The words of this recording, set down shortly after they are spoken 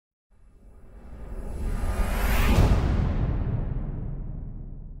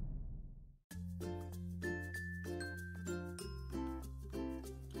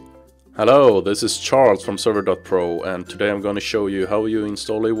Hello, this is Charles from Server.pro, and today I'm going to show you how you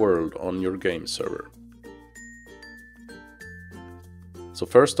install a world on your game server. So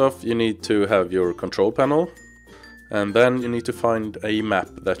first off, you need to have your control panel, and then you need to find a map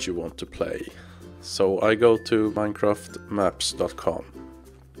that you want to play. So I go to minecraftmaps.com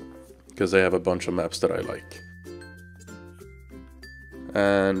because they have a bunch of maps that I like.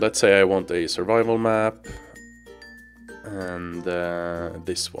 And let's say I want a survival map, and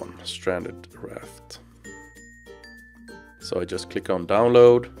this one, Stranded Raft. So I just click on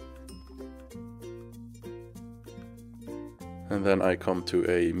download, and then I come to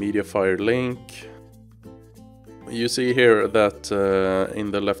a Mediafire link. You see here that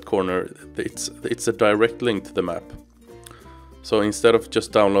in the left corner it's a direct link to the map. So instead of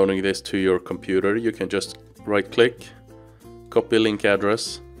just downloading this to your computer, you can just right click, copy link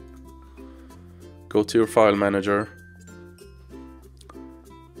address, go to your file manager,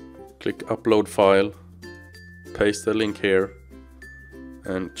 click upload file, paste the link here,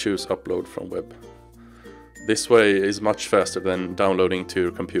 and choose upload from web. This way is much faster than downloading to your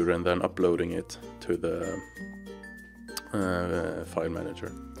computer and then uploading it to the file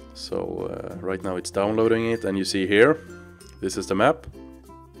manager. So right now it's downloading it, and you see here, this is the map.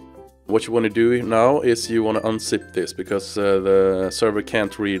 What you want to do now is you want to unzip this, because the server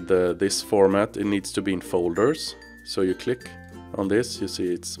can't read this format. It needs to be in folders. So you click on this, you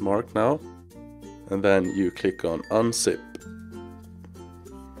see it's marked now, and then you click on unzip,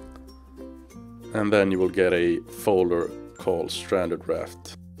 and then you will get a folder called Stranded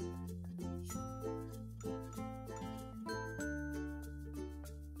Raft.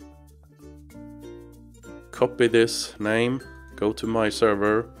 Copy this name, go to my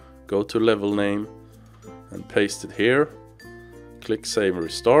server, go to level name, and paste it here. Click save and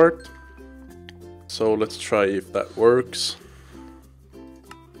restart. So let's try if that works.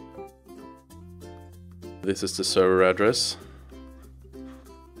 This is the server address.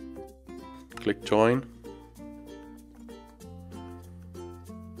 Click join.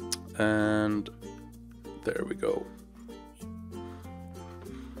 And there we go.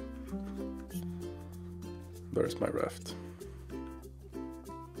 There's my raft.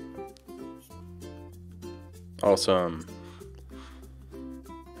 Awesome.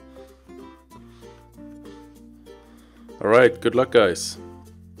 Alright, good luck guys.